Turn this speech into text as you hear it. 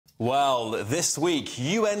Well, this week,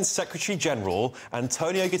 UN Secretary-General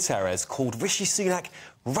Antonio Guterres called Rishi Sunak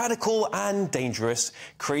radical and dangerous,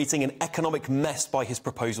 creating an economic mess by his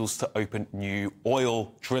proposals to open new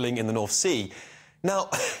oil drilling in the North Sea.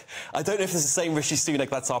 Now, I don't know if it's the same Rishi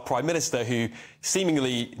Sunak that's our Prime Minister, who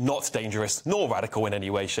seemingly not dangerous nor radical in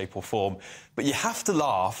any way, shape or form. But you have to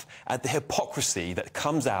laugh at the hypocrisy that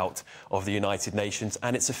comes out of the United Nations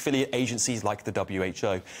and its affiliate agencies like the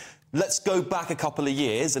WHO. Let's go back a couple of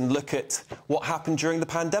years and look at what happened during the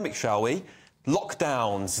pandemic, shall we?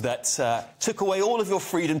 Lockdowns that took away all of your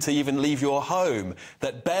freedom to even leave your home,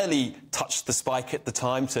 that barely touched the spike at the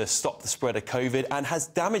time to stop the spread of COVID and has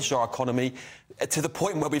damaged our economy to the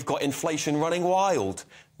point where we've got inflation running wild.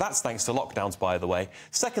 That's thanks to lockdowns, by the way.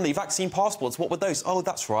 Secondly, vaccine passports. What were those? Oh,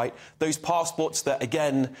 that's right. Those passports that,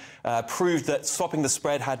 again, proved that stopping the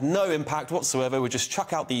spread had no impact whatsoever. Would just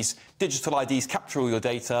chuck out these digital IDs, capture all your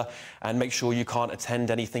data, and make sure you can't attend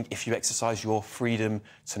anything if you exercise your freedom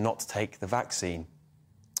to not take the vaccine.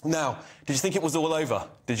 Now, did you think it was all over?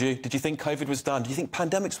 Did you think COVID was done? Do you think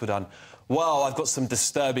pandemics were done? Well, I've got some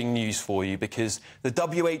disturbing news for you, because the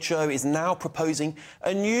WHO is now proposing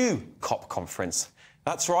a new COP conference.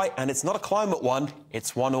 That's right, and it's not a climate one,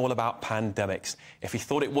 it's one all about pandemics. If you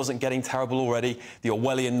thought it wasn't getting terrible already, the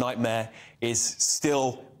Orwellian nightmare is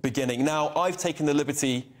still beginning. Now, I've taken the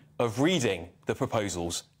liberty of reading the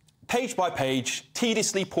proposals, page by page,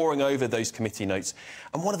 tediously poring over those committee notes.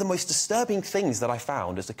 And one of the most disturbing things that I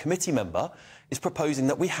found as a committee member is proposing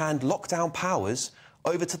that we hand lockdown powers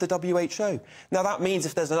over to the WHO. Now, that means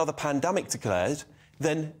if there's another pandemic declared,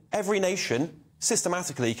 then every nation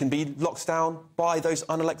systematically can be locked down by those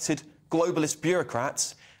unelected globalist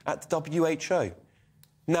bureaucrats at the WHO.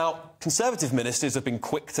 Now, Conservative ministers have been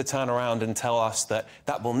quick to turn around and tell us that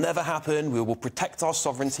that will never happen, we will protect our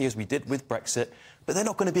sovereignty as we did with Brexit, but they're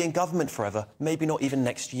not going to be in government forever, maybe not even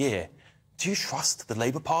next year. Do you trust the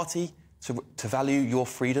Labour Party to value your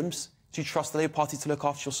freedoms? Do you trust the Labour Party to look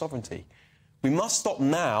after your sovereignty? We must stop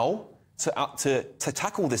now to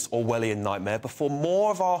tackle this Orwellian nightmare before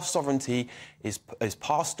more of our sovereignty is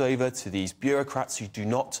passed over to these bureaucrats who do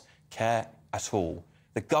not care at all.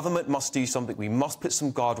 The government must do something. We must put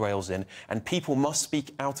some guardrails in, and people must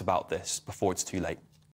speak out about this before it's too late.